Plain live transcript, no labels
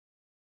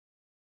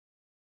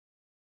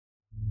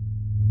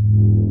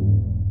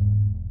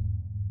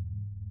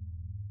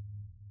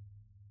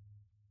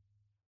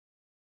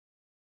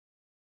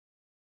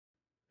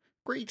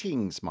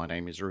Greetings, my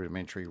name is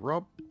Rudimentary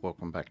Rob.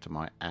 Welcome back to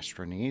my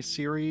Astroneer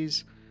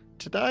series.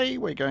 Today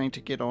we're going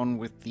to get on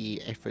with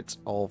the efforts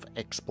of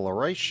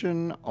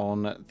exploration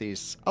on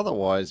this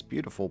otherwise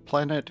beautiful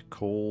planet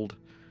called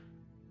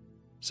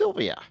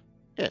Sylvia.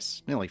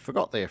 Yes, nearly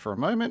forgot there for a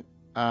moment.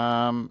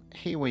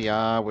 Here we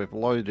are, we've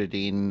loaded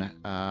in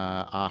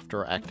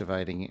after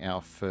activating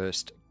our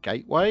first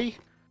gateway.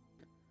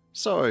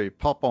 So,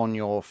 pop on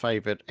your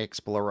favourite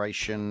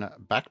exploration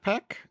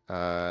backpack,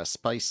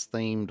 space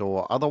themed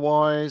or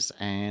otherwise,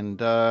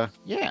 and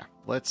yeah,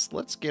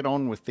 let's get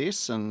on with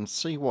this and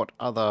see what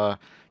other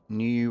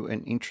new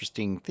and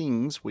interesting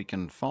things we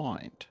can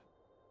find.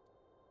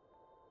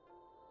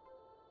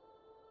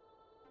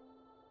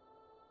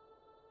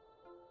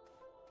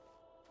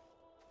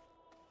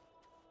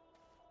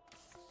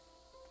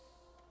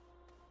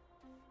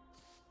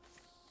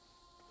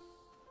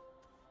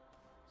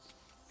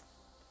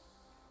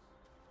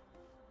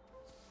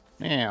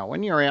 Now,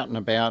 when you're out and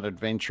about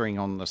adventuring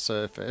on the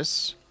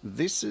surface,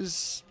 this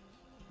is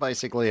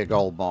basically a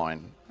gold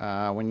mine.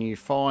 When you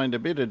find a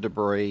bit of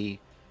debris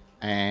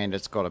and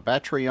it's got a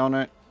battery on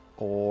it,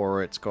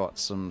 or it's got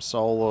some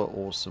solar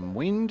or some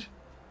wind,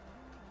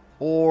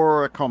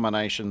 or a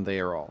combination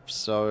thereof.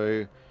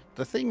 So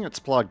the thing it's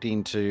plugged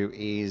into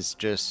is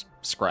just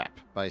scrap,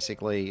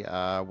 basically.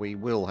 We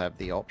will have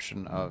the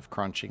option of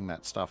crunching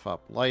that stuff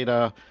up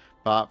later.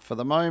 But for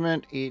the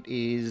moment, it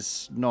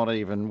is not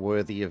even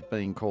worthy of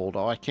being called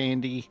eye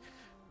candy.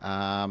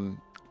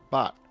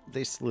 But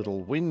this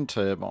little wind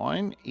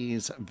turbine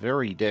is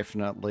very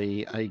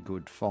definitely a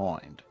good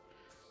find.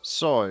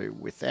 So,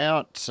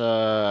 without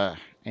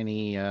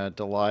any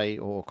delay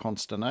or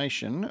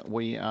consternation,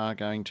 we are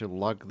going to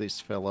lug this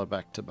fella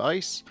back to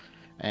base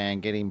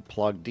and get him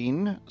plugged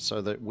in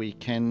so that we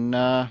can,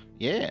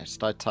 yeah,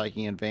 start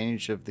taking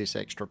advantage of this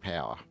extra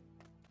power.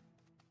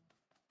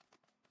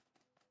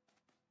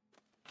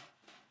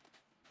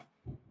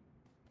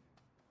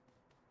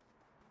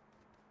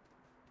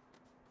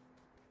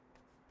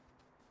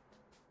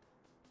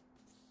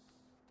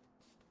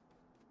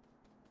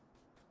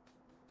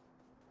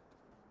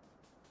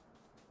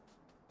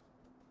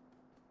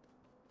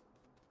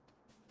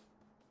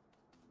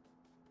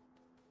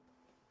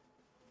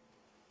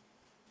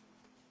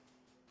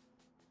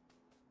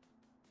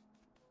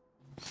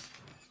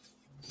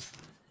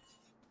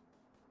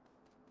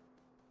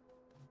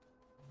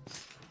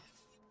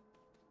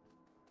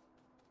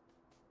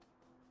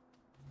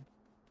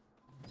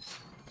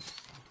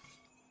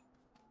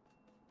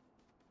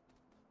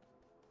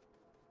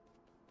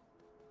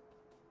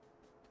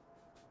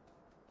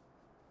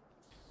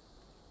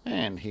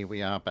 And here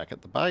we are back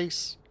at the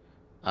base.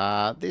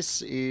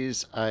 This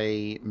is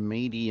a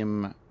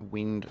medium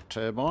wind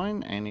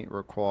turbine and it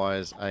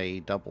requires a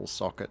double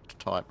socket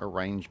type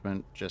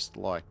arrangement just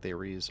like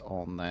there is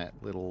on that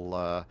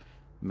little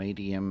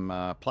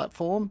medium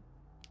platform.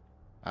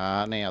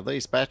 Now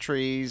these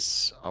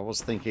batteries, I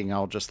was thinking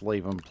I'll just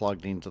leave them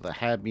plugged into the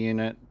hab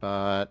unit,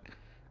 but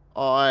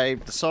I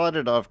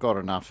decided I've got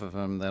enough of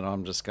them that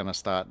I'm just going to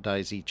start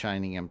daisy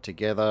chaining them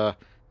together.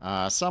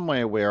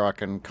 Somewhere where I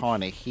can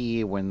kind of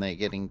hear when they're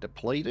getting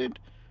depleted,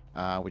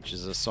 which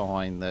is a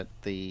sign that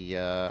the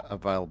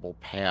available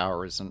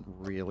power isn't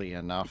really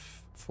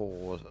enough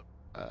for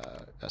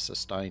a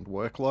sustained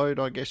workload,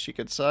 I guess you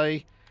could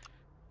say,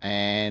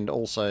 and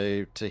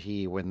also to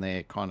hear when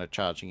they're kind of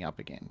charging up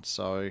again.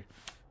 So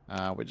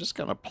we're just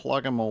going to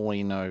plug them all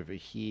in over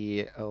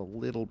here a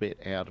little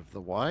bit out of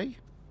the way.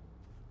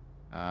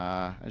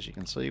 As you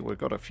can see, we've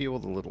got a few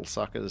of the little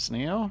suckers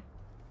now.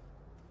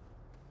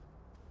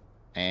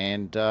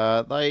 And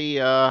they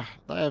are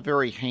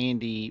very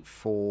handy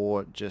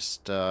for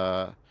just,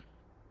 I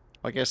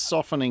guess,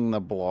 softening the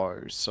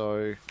blow.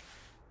 So,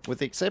 with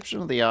the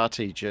exception of the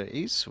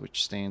RTGs,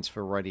 which stands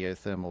for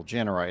radiothermal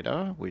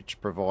generator, which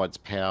provides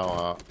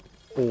power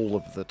all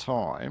of the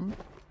time,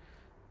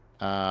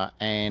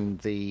 and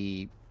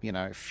the, you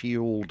know,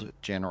 fueled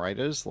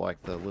generators,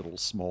 like the little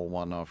small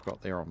one I've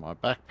got there on my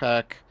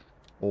backpack,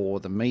 or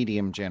the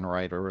medium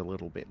generator a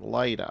little bit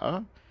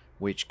later,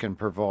 which can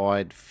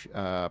provide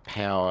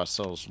power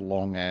so as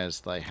long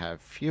as they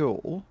have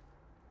fuel.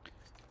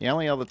 The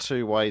only other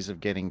two ways of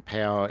getting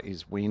power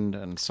is wind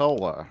and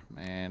solar,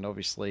 and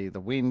obviously the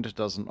wind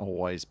doesn't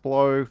always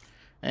blow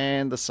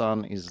and the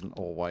sun isn't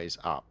always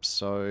up,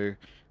 so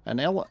an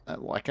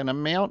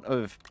amount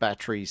of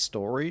battery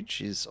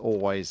storage is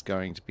always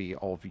going to be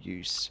of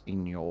use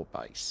in your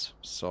base.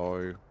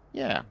 So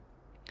yeah,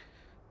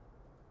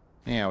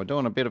 now we're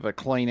doing a bit of a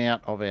clean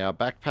out of our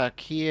backpack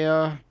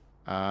here.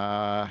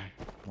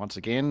 Once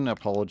again,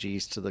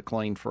 apologies to the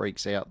clean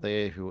freaks out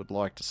there who would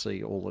like to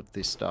see all of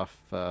this stuff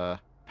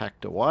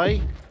packed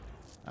away.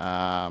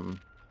 That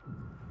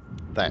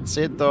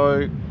said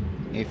though,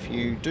 if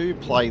you do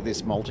play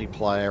this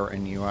multiplayer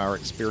and you are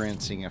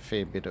experiencing a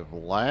fair bit of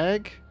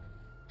lag,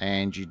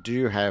 and you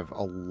do have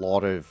a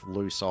lot of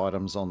loose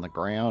items on the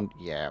ground,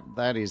 yeah,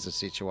 that is a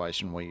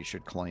situation where you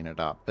should clean it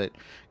up. But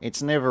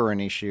it's never an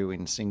issue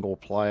in single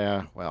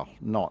player. Well,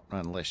 not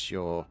unless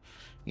you're,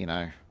 you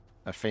know,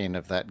 a fan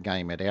of that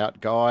game it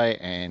out guy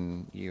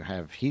and you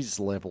have his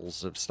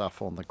levels of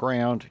stuff on the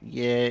ground,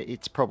 yeah,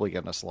 it's probably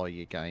going to slow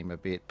your game a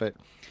bit. But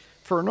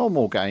for a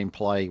normal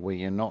gameplay where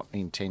you're not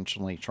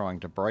intentionally trying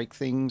to break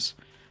things,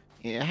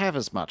 yeah, have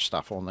as much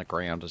stuff on the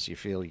ground as you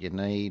feel you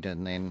need,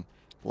 and then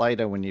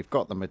later when you've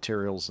got the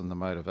materials and the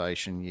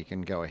motivation, you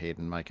can go ahead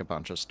and make a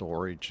bunch of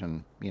storage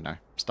and, you know,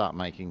 start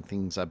making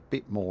things a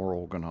bit more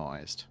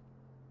organised.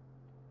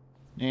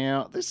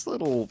 Now, this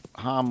little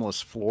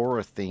harmless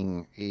flora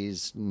thing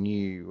is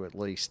new, at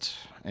least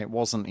it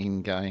wasn't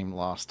in-game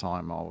last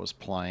time I was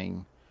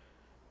playing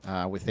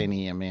with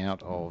any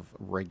amount of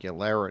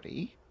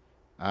regularity.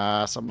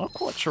 So I'm not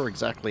quite sure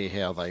exactly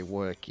how they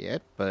work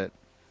yet, but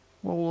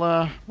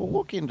we'll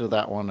look into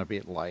that one a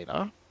bit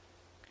later.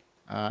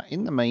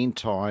 In the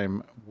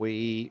meantime,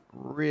 we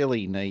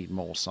really need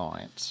more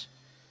science.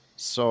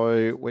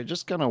 So we're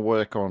just going to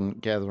work on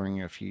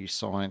gathering a few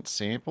science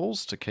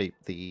samples to keep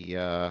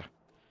the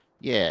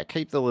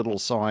keep the little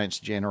science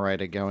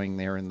generator going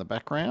there in the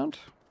background.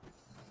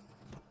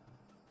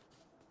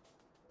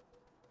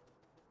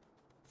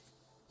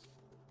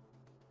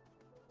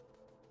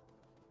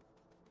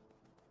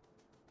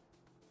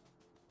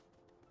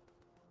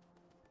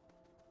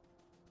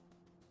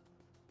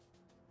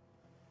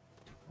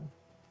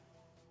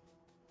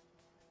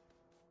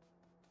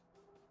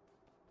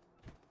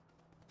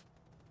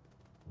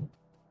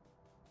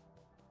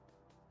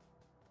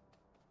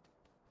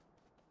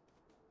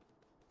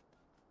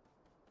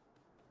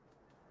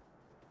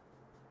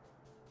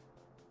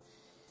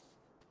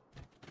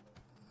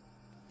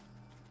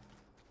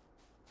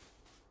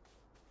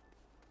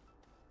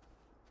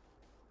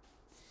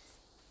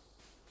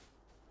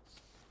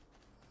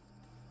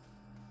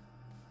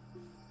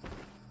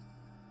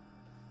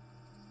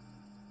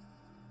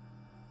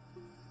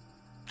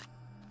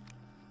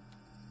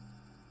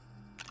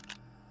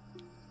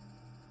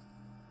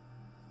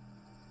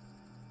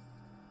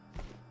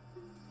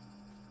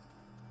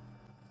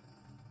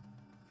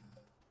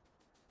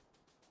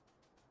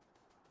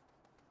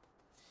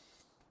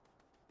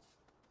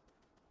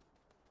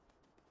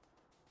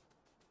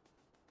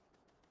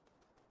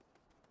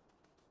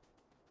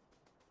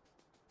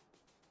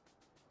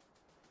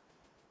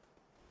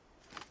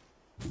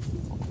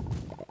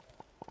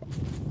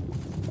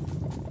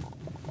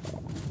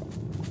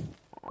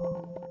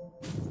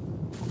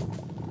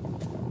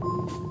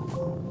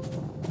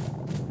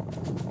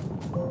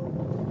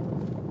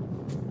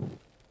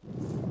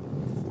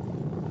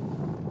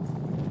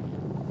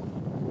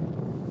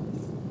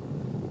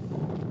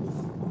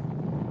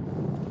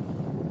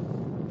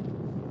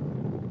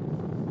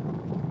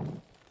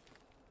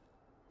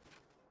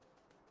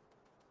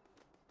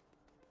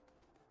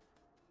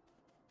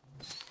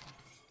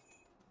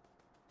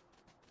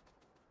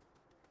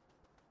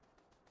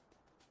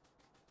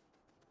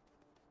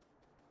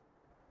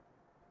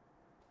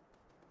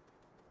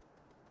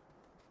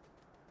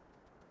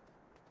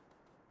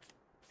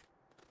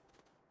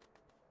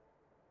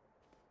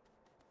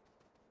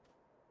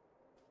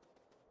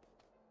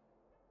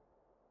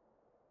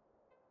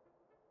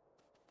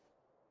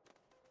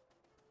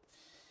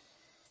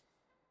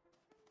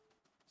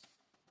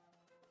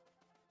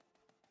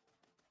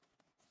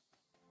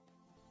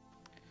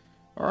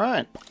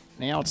 Alright,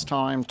 now it's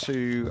time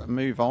to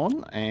move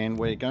on, and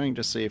we're going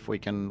to see if we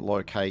can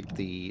locate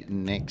the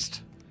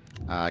next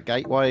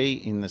gateway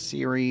in the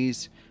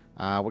series.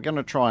 We're going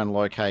to try and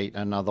locate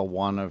another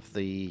one of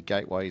the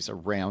gateways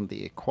around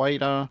the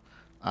equator.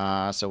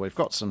 So we've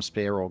got some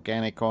spare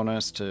organic on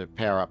us to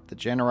power up the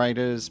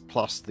generators,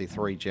 plus the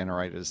 3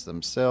 generators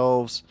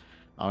themselves.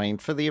 I mean,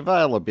 for the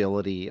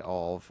availability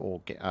of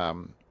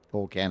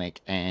organic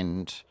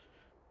and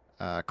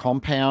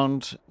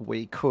compound,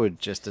 we could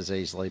just as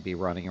easily be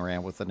running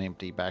around with an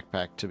empty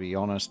backpack, to be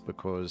honest,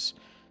 because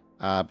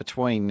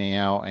between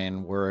now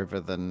and wherever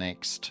the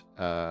next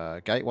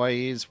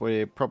gateway is,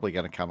 we're probably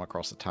going to come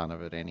across a ton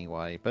of it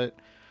anyway. But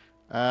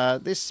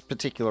this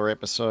particular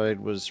episode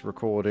was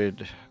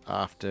recorded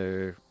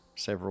after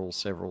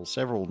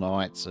several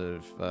nights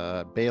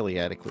of barely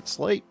adequate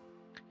sleep.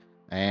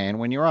 And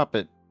when you're up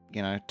at,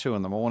 2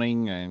 in the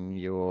morning and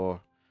you're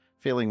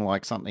feeling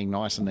like something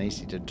nice and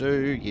easy to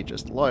do, you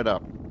just load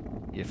up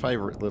your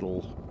favourite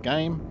little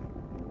game,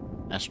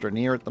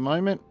 Astroneer at the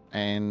moment,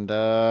 and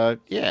I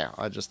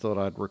just thought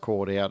I'd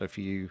record out a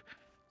few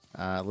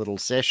little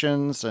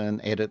sessions and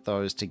edit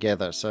those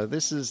together. So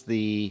this is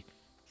the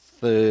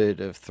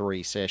third of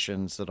 3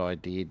 sessions that I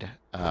did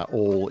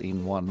all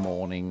in one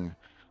morning,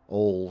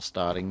 all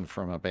starting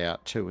from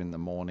about 2 in the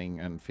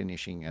morning and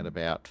finishing at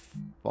about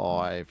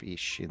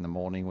 5-ish in the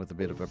morning with a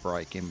bit of a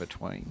break in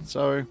between.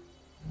 So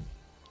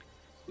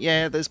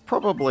yeah, there's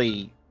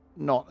probably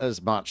not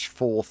as much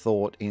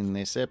forethought in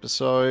this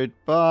episode,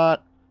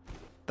 but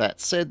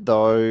that said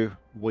though,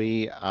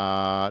 we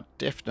are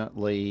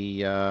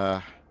definitely,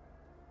 we're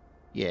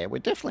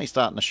definitely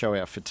starting to show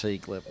our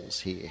fatigue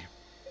levels here.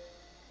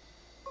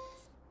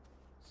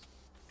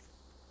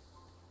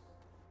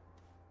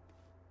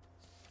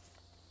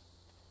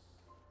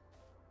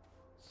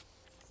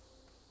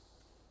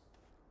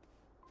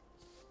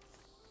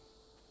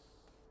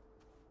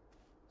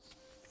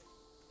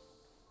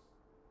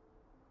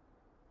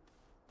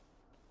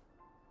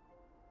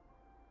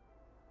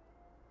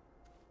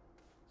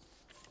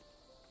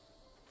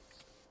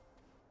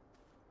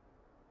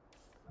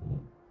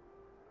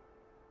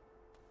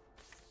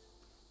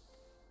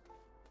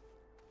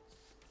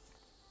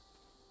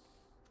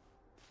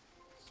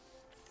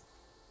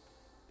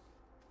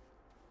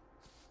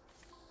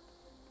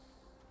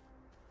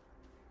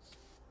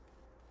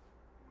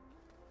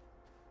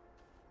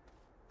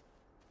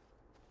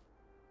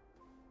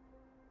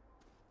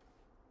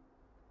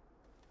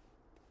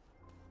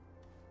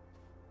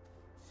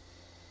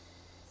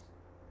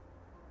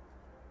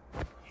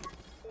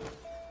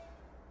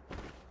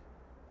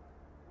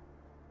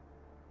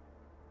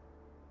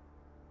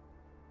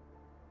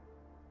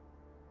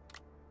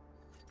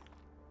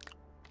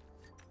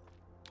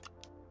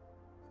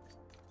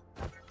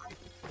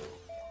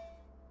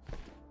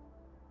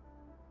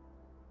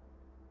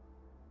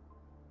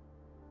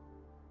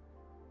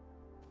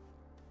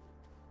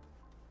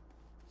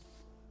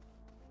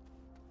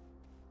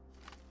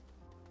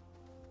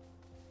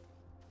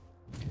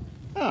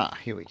 Ah,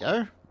 here we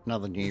go.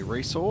 Another new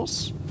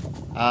resource.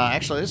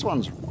 Actually, this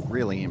one's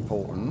really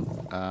important.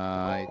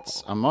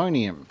 It's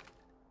ammonium.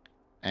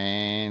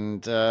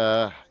 And,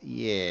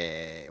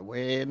 yeah,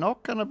 we're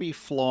not going to be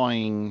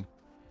flying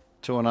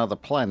to another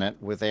planet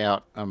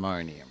without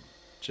ammonium.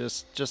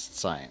 Just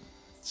saying.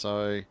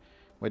 So,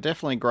 we're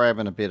definitely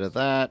grabbing a bit of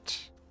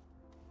that.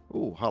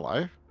 Ooh,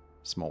 hello.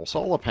 Small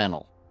solar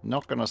panel.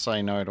 Not going to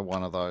say no to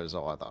one of those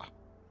either.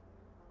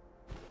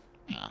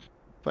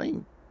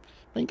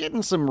 Been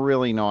getting some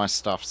really nice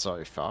stuff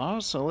so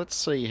far, so let's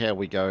see how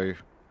we go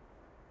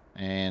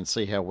and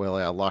see how well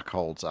our luck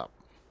holds up.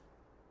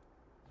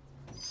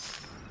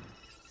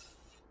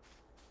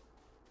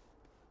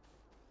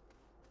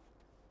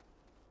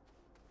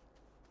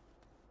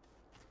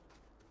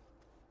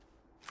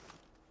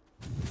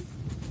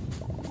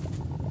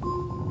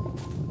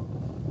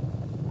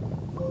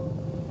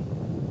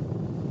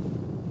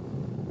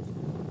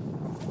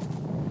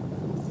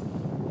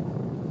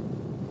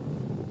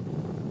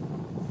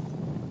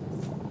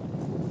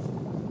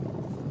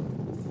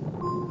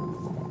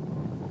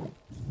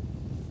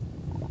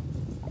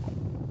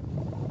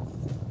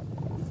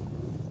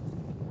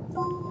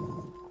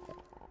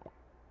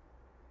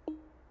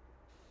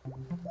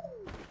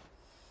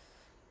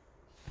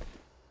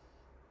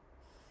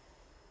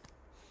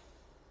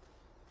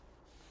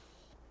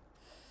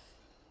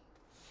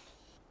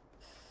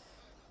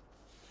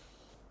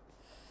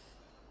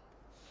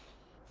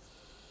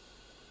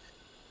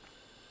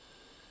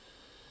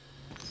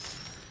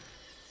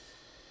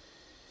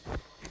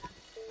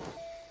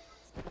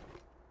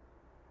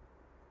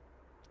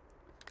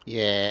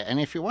 Yeah, and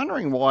if you're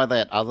wondering why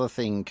that other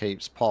thing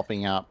keeps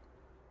popping up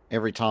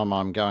every time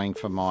I'm going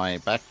for my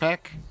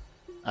backpack,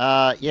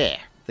 yeah,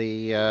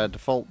 the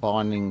default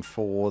binding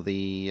for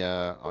the,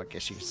 I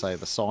guess you could say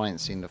the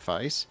science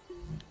interface,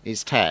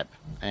 is tab.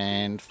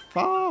 And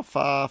far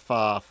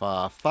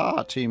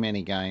too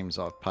many games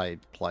I've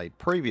played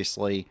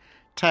previously,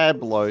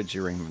 tab loads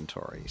your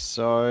inventory.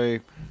 So,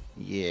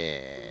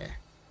 yeah,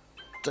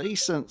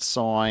 decent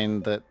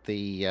sign that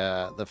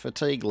the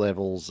fatigue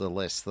levels are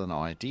less than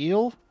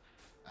ideal.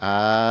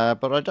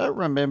 But I don't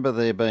remember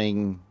there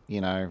being,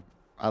 you know,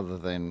 other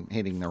than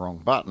hitting the wrong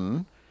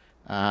button,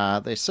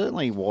 there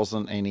certainly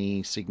wasn't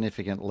any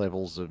significant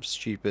levels of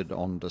stupid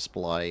on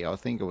display. I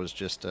think it was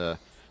just a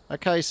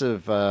case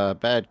of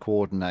bad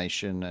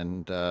coordination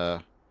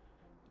and,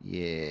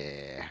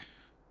 yeah.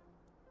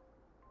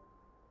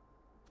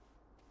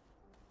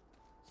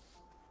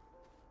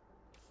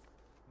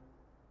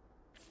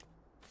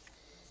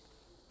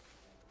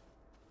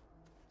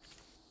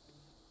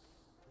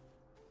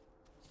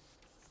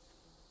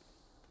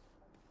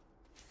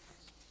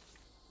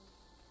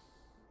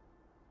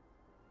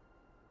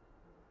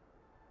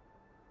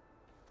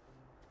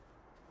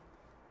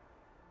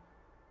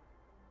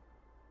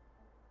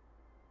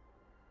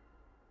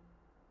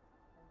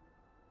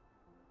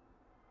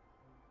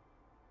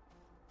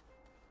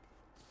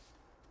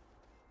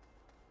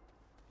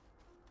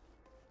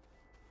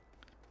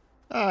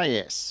 Ah,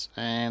 yes,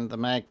 and the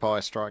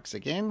magpie strikes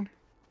again.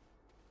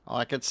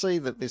 I could see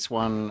that this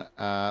one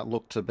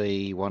looked to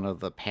be one of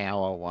the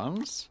power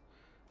ones.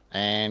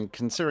 And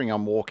considering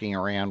I'm walking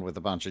around with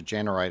a bunch of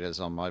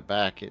generators on my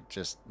back, it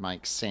just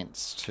makes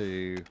sense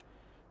to,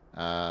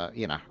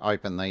 you know,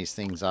 open these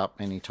things up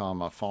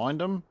anytime I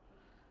find them.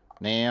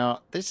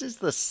 Now, this is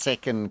the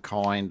second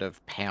kind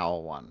of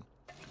power one.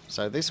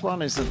 So this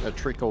one isn't a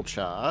trickle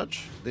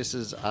charge. This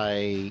is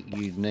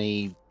you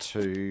need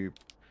to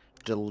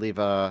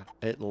deliver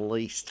at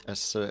least a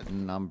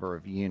certain number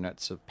of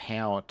units of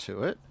power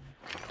to it.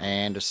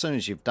 And as soon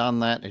as you've done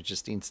that, it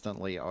just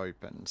instantly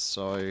opens.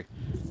 So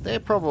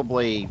they're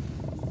probably,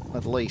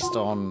 at least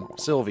on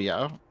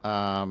Sylvia,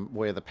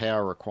 where the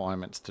power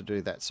requirements to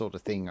do that sort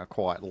of thing are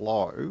quite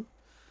low,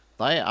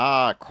 they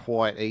are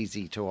quite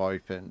easy to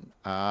open.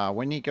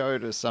 When you go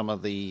to some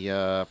of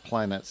the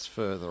planets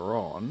further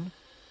on,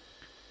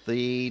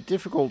 the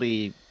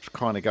difficulty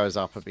kind of goes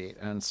up a bit.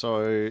 And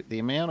so the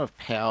amount of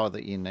power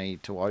that you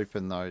need to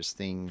open those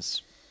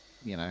things,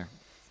 you know,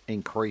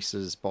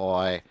 increases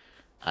by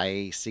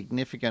a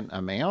significant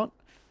amount.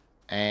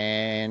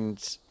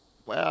 And,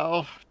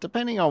 well,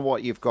 depending on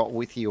what you've got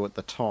with you at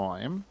the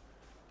time,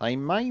 they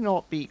may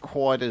not be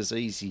quite as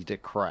easy to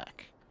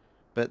crack.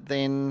 But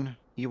then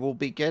you will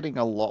be getting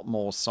a lot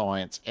more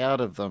science out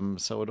of them,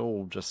 so it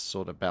all just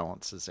sort of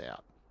balances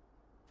out.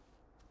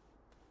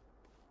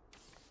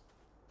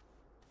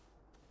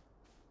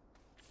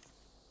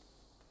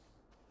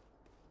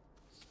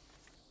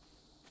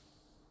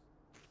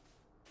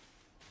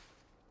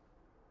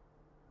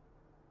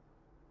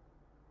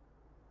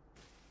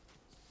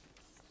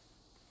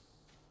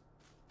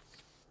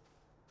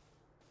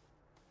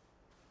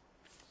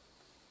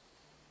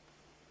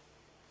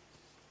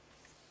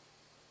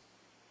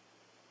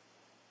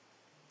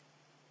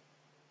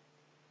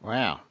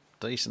 Wow,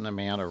 decent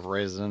amount of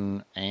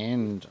resin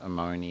and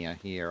ammonia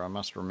here. I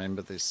must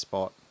remember this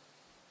spot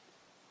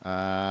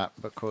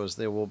because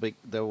there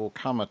will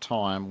come a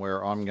time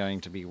where I'm going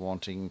to be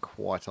wanting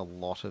quite a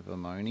lot of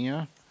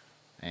ammonia,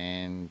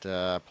 And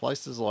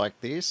places like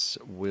this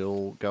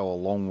will go a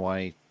long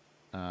way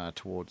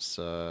towards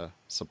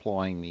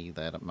supplying me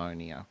that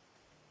ammonia.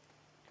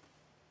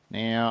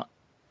 Now,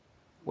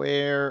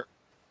 we're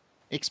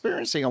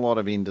experiencing a lot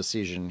of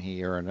indecision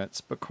here, and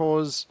it's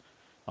because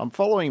I'm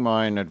following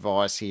my own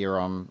advice here.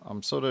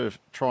 I'm sort of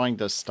trying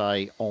to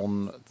stay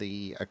on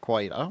the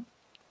equator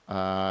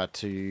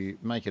to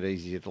make it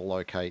easier to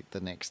locate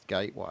the next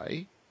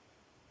gateway.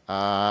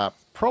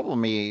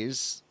 Problem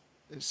is,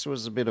 this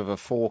was a bit of a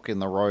fork in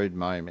the road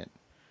moment.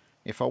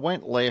 If I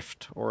went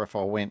left or if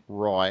I went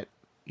right,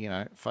 you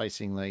know,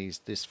 facing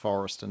this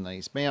forest and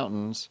these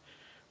mountains,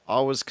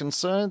 I was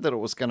concerned that it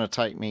was going to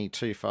take me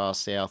too far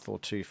south or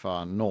too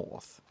far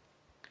north.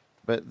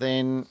 But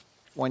then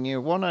when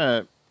you want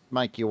to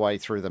make your way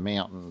through the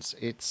mountains,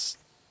 it's,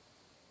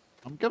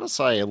 I'm going to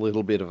say, a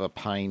little bit of a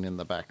pain in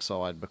the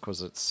backside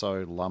because it's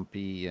so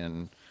lumpy,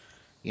 and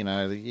you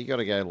know, you got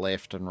to go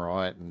left and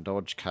right and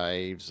dodge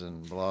caves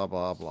and blah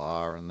blah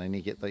blah, and then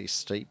you get these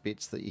steep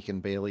bits that you can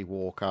barely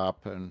walk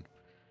up, and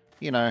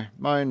you know,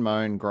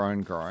 moan,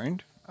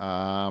 groan.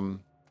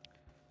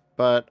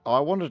 But I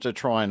wanted to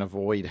try and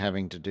avoid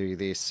having to do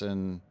this,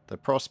 and the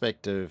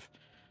prospect of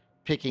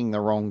picking the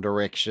wrong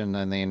direction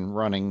and then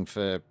running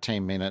for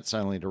 10 minutes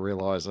only to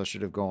realise I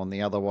should have gone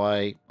the other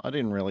way, I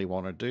didn't really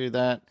want to do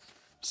that.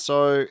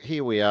 So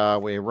here we are,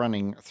 we're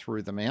running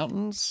through the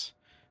mountains,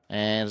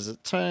 and as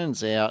it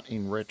turns out,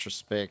 in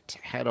retrospect,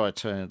 had I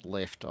turned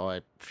left,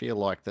 I feel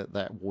like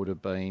that would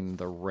have been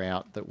the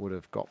route that would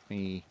have got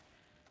me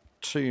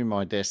to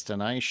my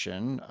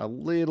destination a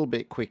little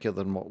bit quicker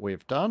than what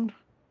we've done.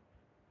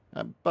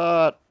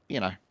 But,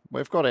 you know,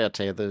 we've got our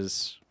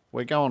tethers.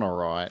 We're going all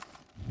right.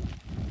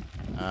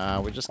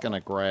 We're just going to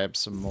grab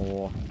some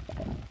more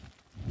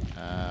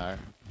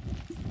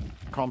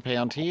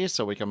compound here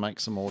so we can make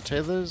some more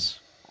tethers.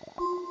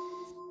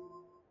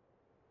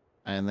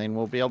 And then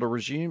we'll be able to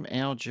resume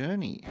our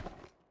journey.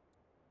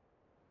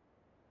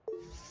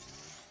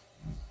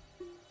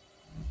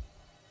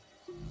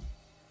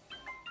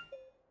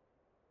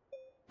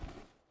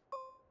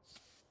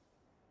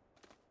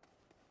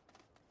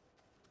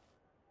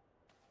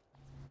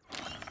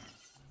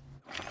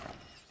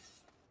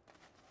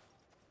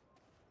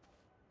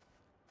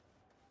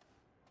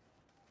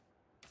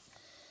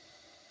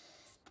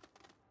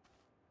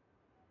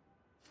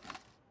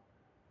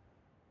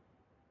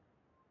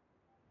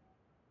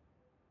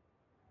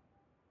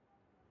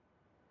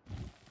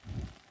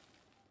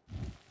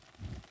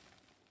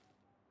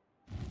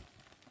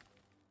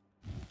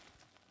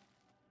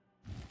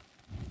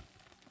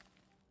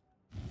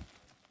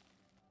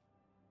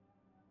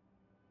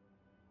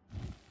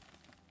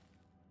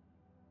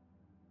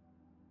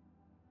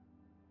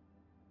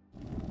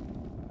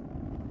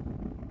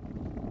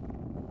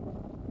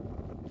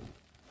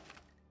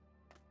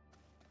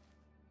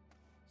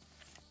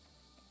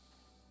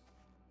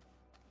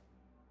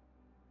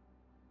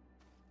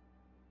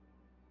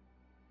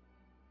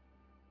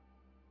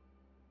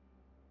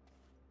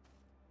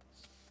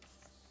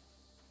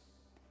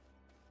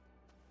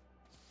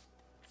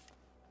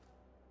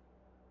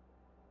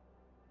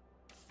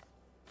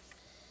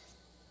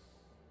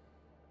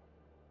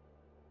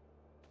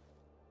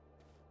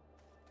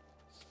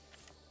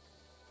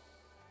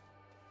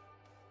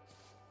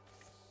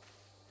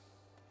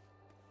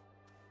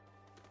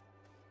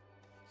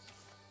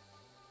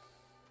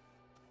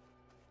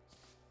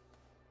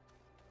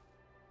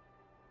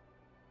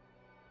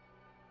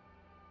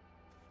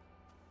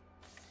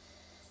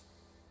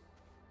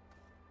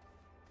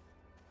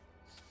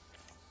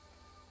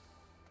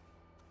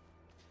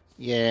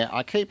 Yeah,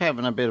 I keep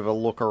having a bit of a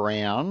look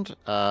around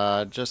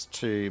just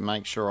to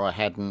make sure I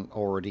hadn't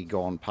already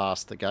gone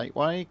past the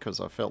gateway, because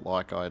I felt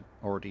like I'd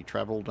already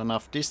travelled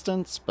enough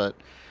distance, but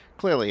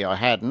clearly I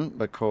hadn't,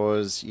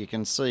 because you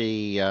can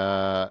see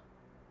in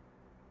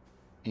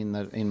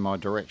my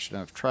direction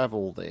of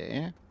travel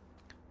there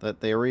that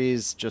there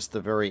is just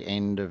the very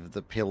end of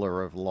the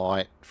pillar of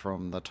light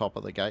from the top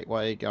of the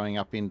gateway going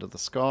up into the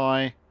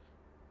sky,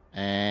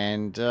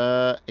 and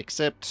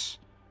except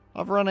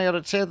I've run out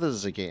of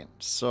tethers again,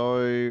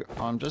 so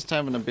I'm just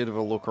having a bit of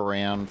a look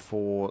around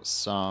for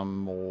some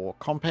more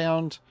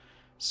compound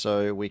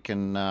so we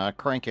can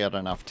crank out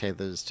enough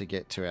tethers to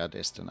get to our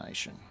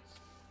destination.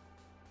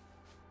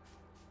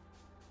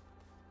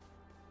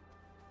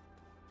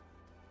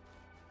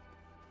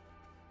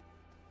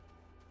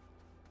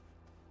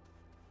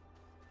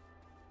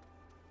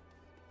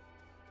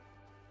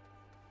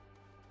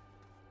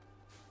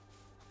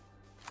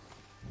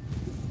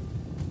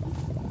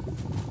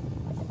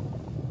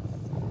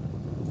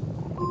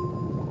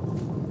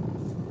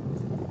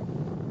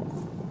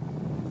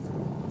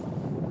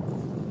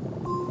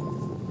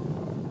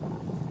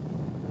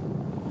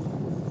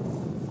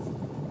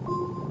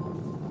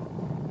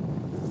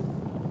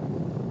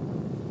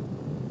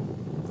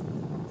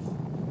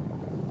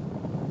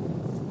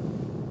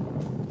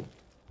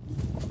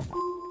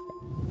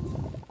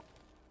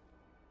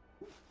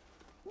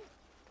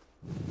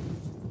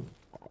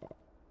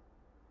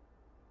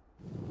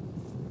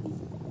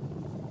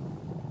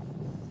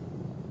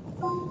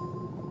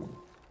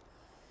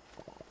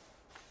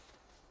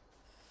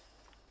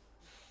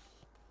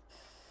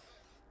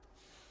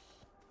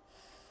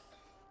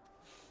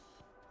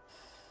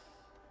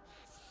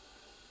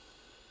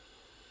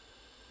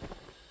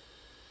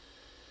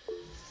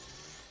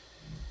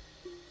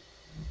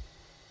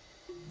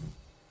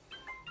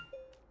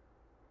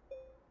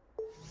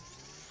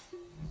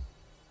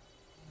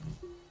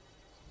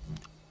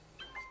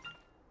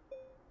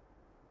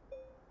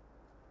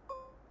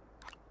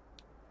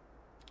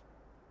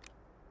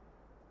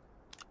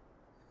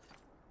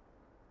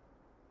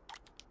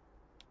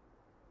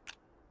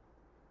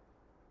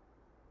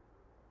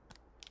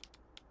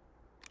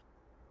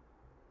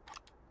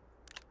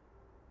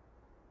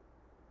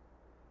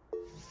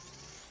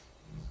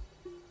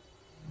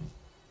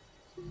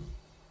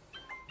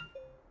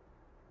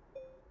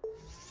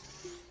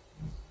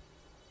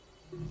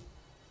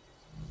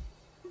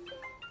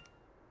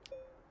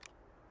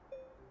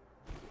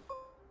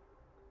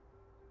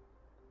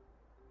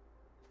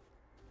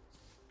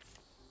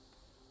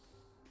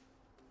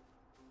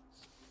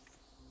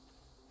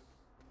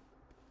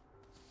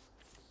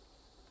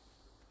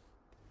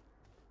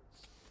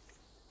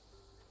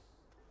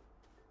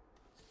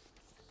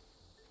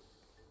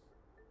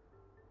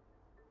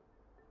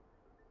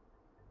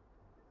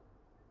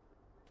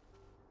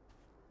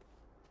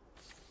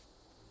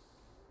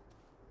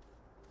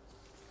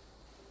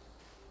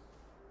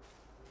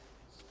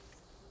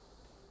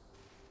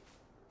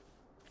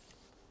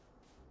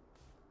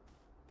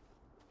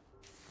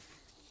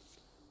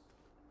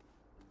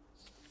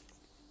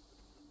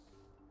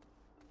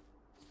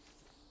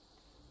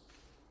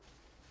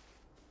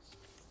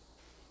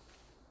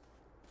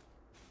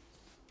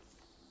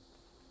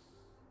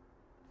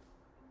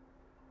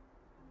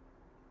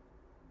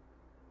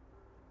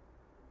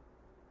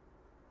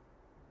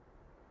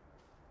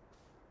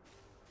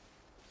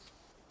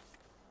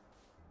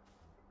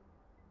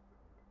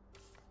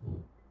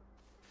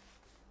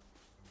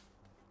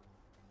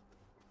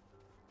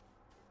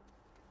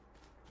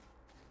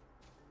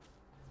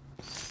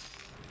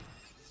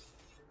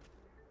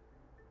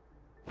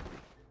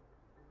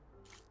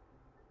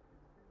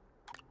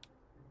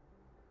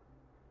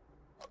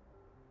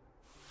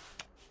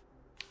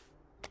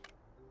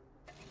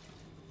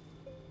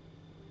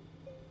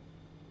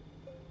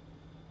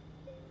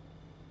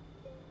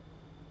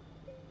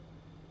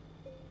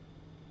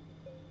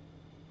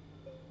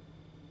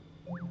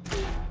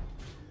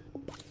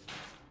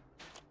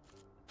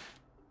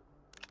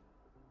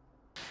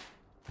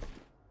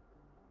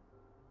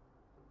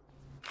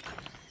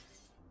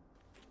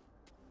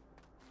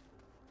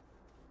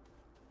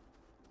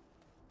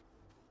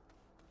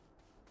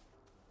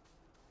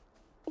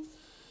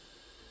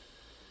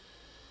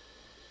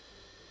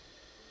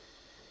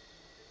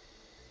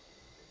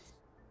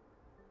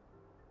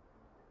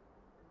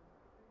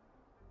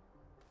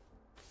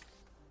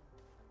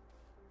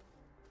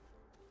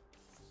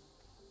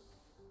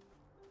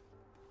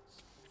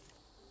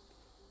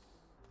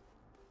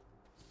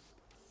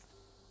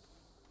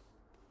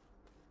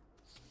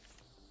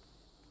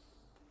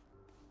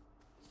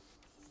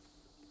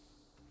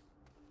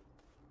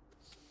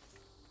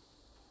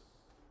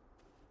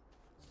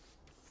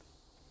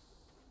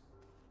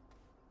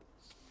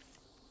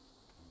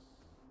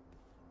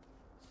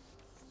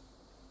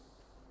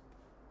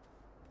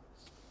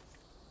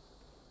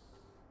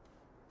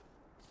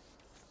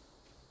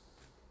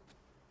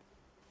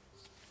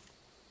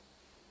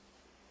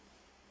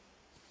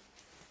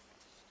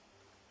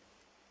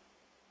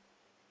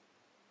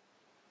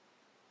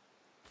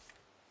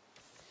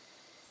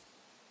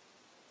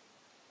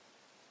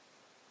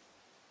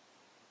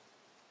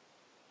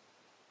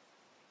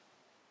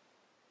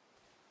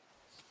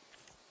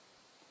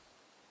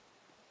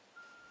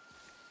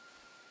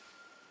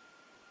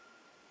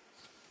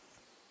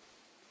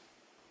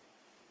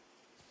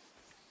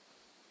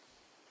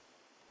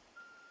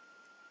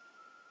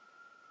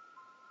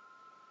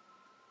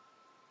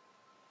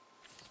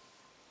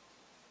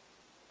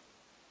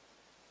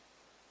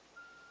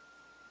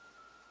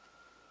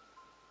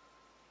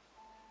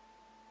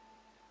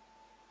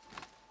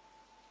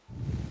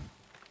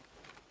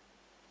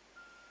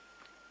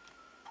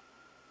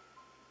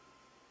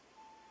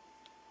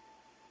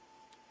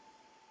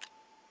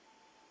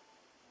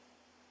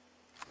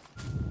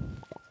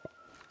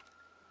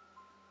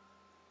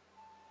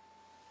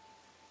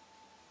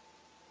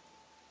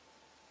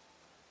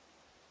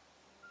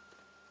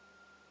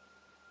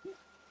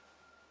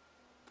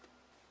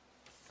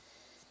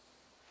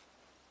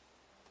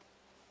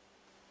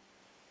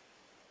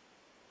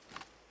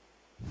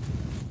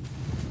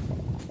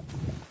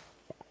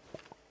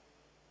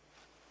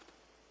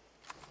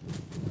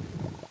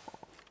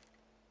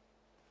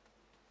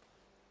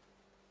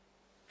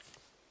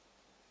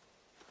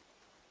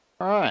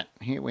 Alright,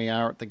 here we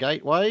are at the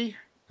gateway.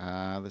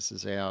 This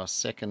is our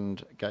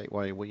second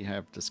gateway we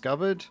have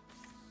discovered.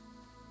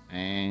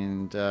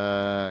 And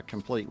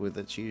complete with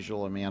its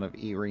usual amount of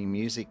eerie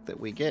music that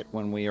we get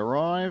when we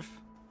arrive.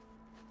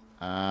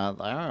 They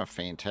are a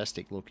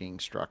fantastic looking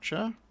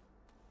structure.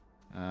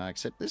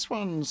 Except this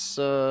one's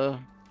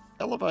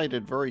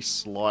elevated very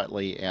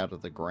slightly out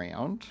of the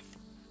ground.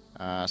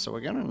 So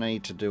we're going to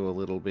need to do a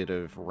little bit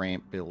of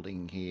ramp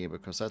building here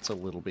because that's a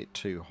little bit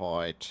too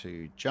high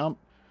to jump.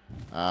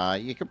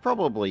 You could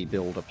probably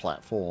build a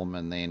platform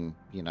and then,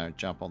 you know,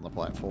 jump on the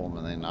platform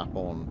and then up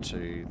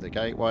onto the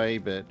gateway,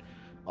 but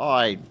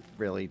I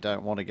really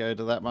don't want to go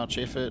to that much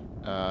effort.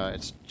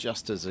 It's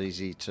just as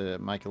easy to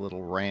make a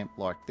little ramp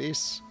like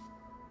this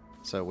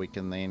so we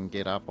can then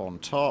get up on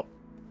top.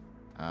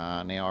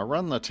 Now I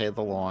run the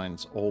tether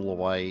lines all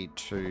the way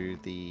to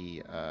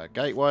the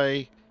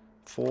gateway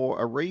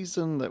for a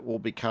reason that will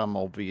become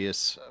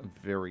obvious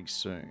very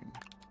soon.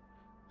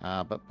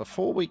 But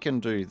before we can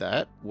do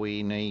that,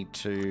 we need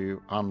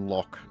to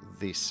unlock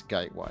this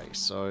gateway.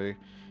 So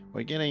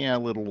we're getting our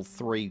little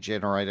 3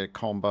 generator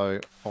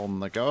combo on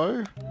the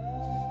go.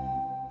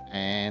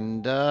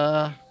 And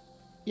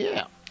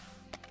yeah,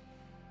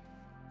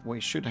 we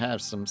should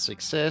have some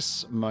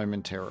success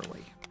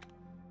momentarily.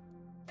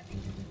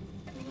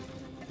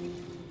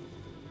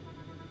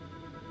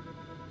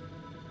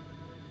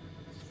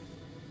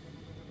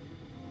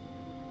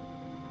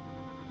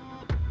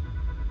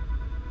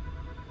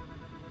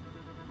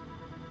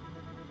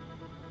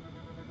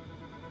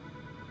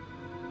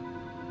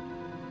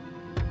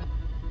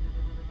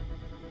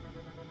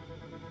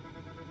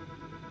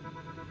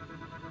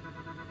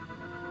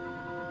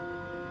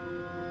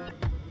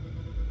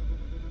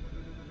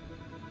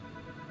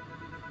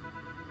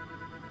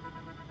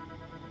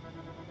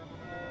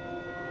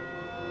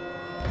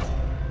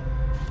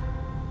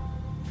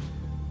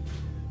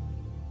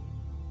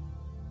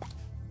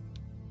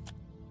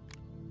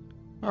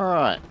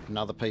 Alright,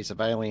 another piece of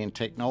alien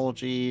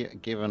technology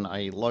given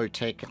a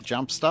low-tech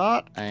jump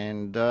start,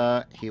 and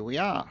here we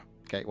are.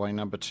 Gateway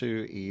number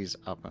 2 is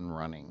up and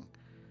running.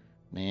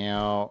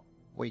 Now,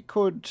 we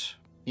could,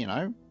 you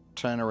know,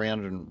 turn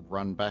around and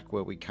run back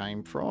where we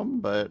came from,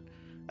 but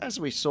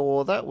as we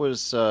saw, that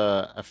was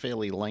a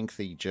fairly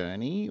lengthy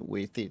journey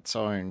with its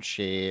own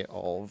share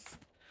of,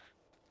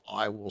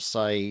 I will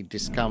say,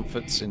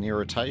 discomforts and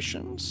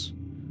irritations.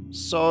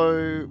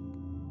 So,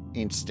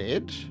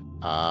 instead,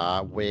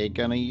 we're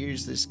going to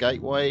use this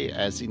gateway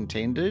as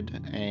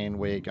intended, and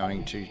we're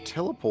going to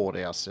teleport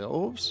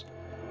ourselves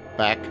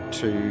back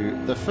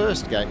to the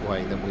first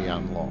gateway that we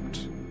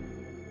unlocked.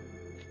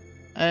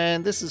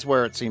 And this is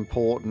where it's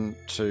important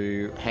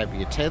to have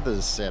your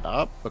tethers set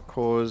up,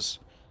 because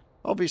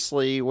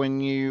obviously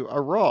when you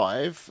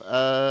arrive,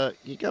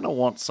 you're going to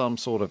want some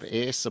sort of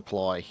air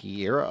supply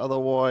here,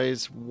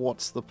 otherwise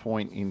what's the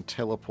point in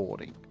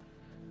teleporting?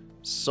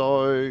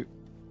 So,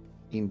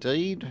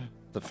 indeed,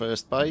 the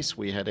first base,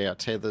 we had our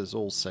tethers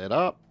all set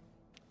up.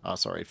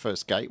 Sorry,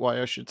 first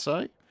gateway, I should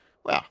say.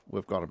 Well,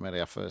 we've got them at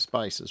our first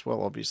base as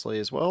well, obviously,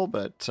 as well.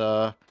 But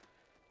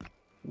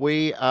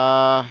we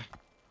are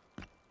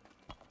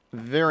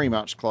very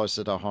much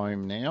closer to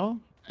home now.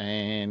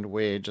 And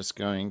we're just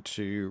going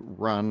to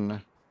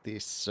run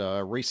this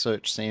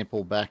research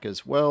sample back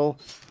as well.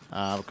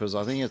 Because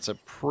I think it's a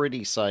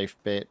pretty safe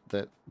bet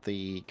that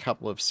the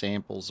couple of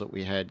samples that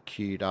we had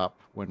queued up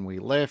when we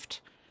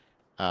left,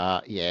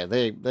 yeah,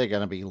 they're going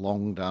to be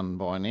long done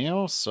by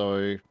now,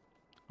 so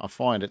I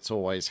find it's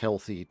always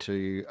healthy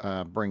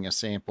to bring a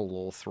sample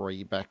or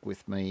 3 back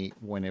with me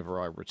whenever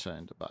I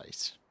return to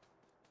base.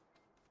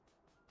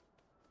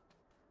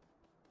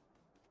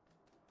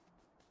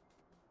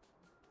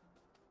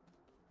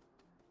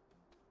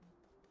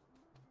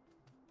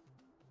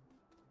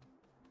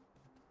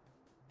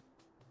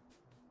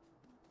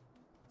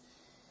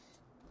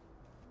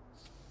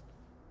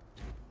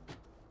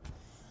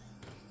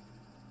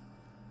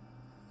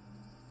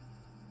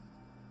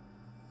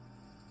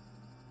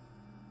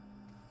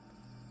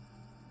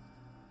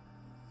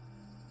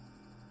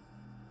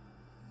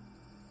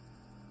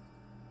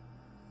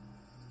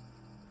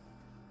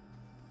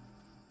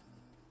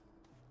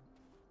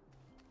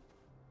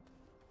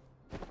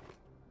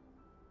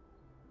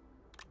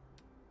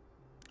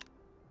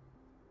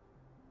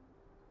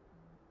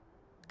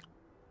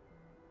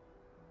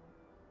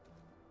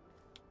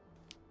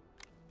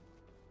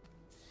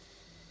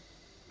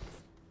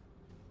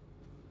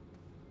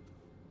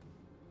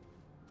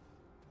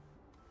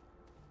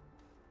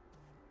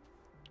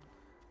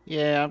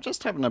 Yeah, I'm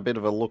just having a bit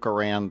of a look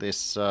around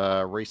this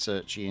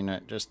research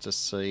unit just to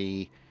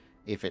see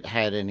if it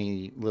had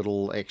any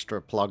little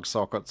extra plug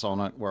sockets on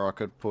it where I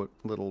could put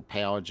little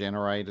power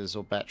generators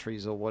or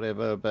batteries or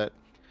whatever, but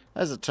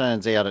as it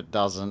turns out it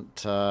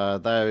doesn't.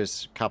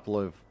 Those couple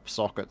of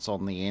sockets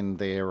on the end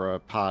there are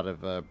part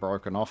of a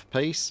broken off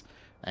piece,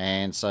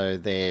 and so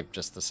they're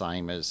just the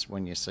same as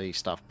when you see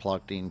stuff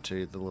plugged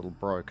into the little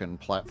broken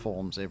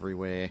platforms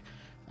everywhere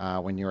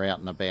when you're out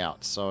and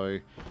about. So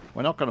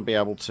we're not going to be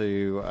able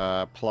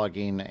to plug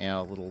in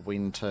our little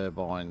wind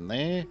turbine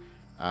there.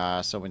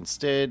 So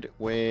instead,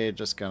 we're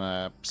just going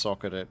to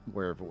socket it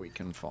wherever we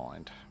can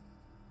find.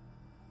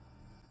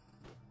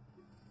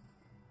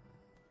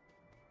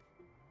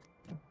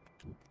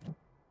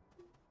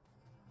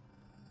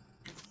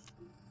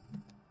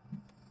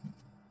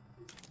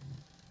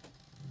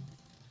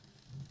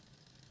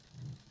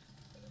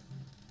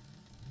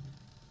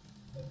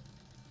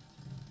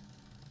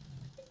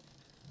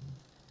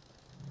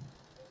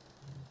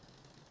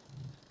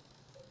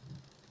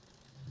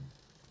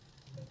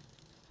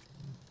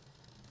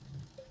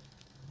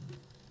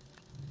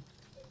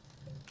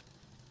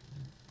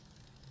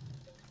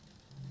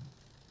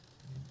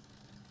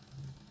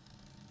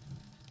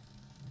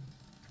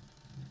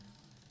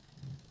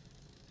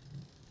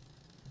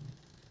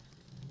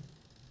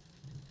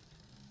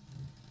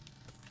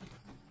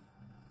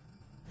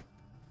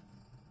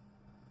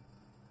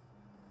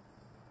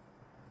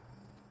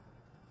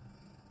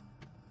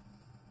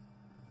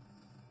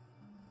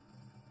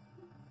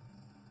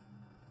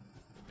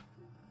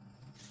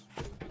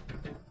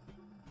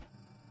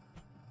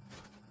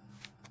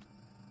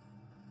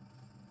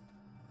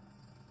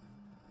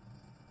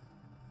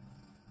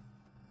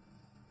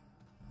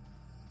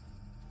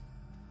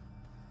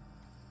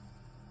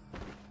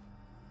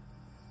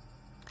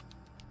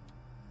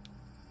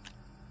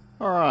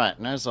 Alright,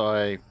 and as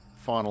I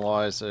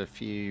finalise a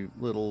few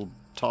little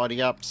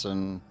tidy-ups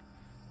and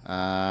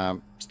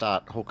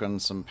start hooking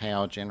some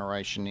power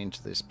generation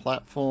into this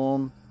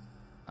platform,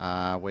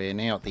 we're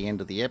now at the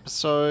end of the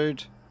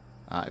episode.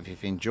 If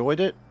you've enjoyed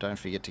it, don't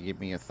forget to give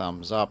me a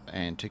thumbs up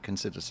and to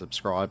consider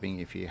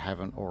subscribing if you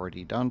haven't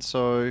already done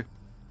so.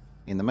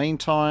 In the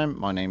meantime,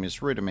 my name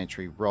is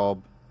Rudimentary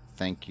Rob.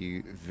 Thank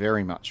you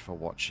very much for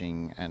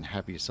watching and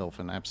have yourself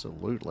an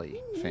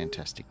absolutely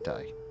fantastic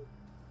day.